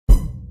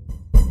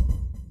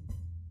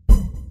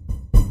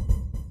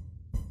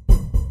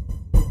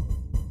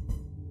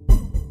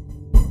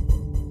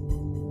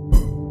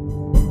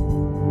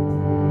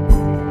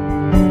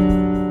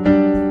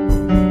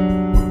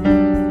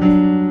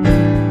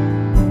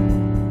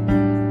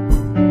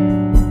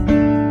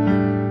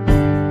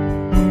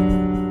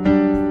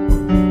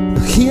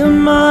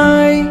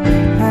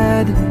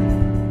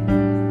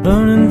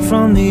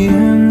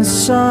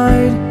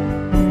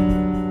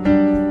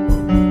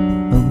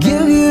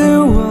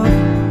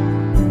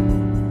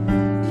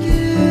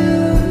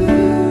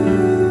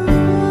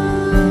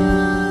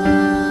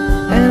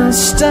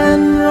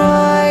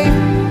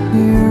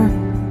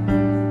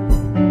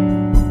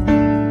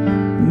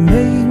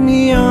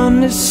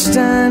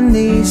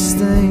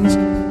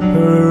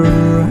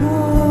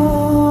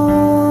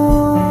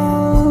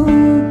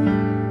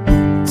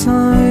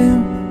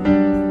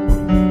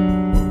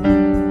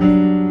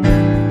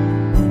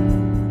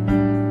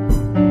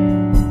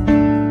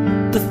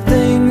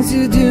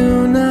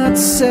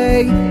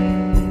say,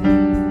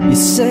 you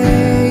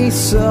say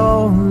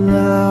so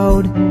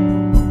loud,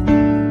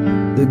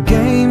 the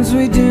games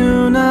we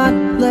do not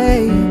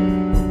play,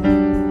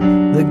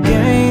 the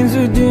games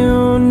we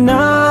do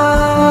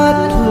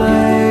not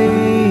play.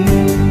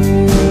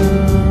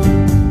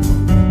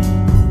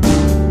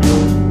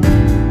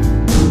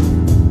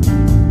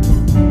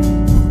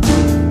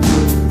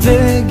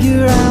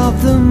 Figure out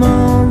the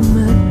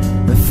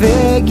moment,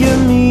 figure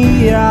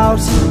me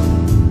out.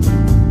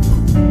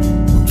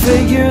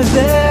 Figure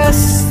this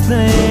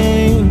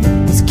thing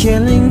is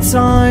killing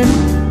time.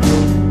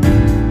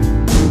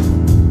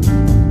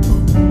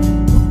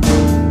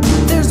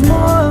 There's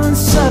more than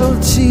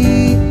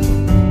subtlety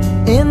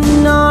in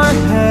our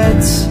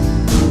heads.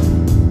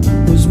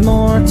 There's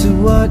more to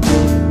what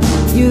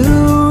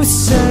you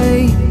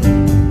say.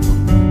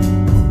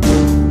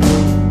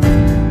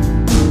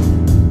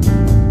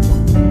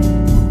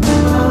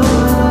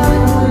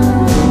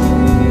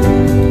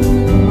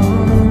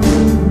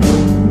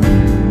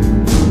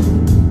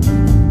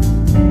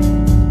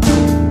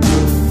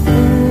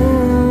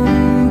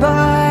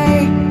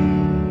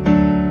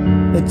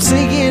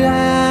 Take it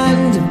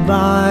hand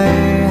by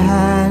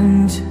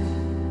hand.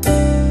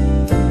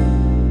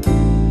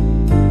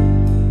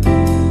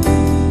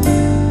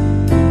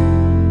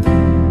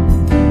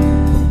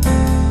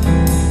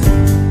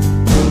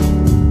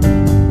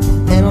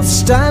 And I'll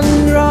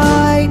stand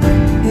right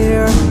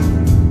here,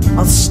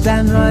 I'll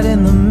stand right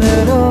in the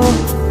middle,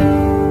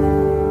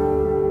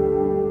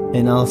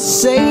 and I'll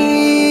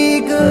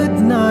say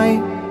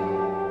goodnight.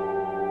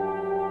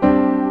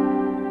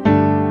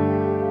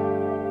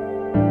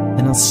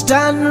 I'll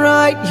stand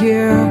right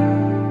here,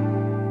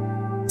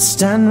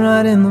 stand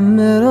right in the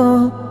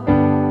middle.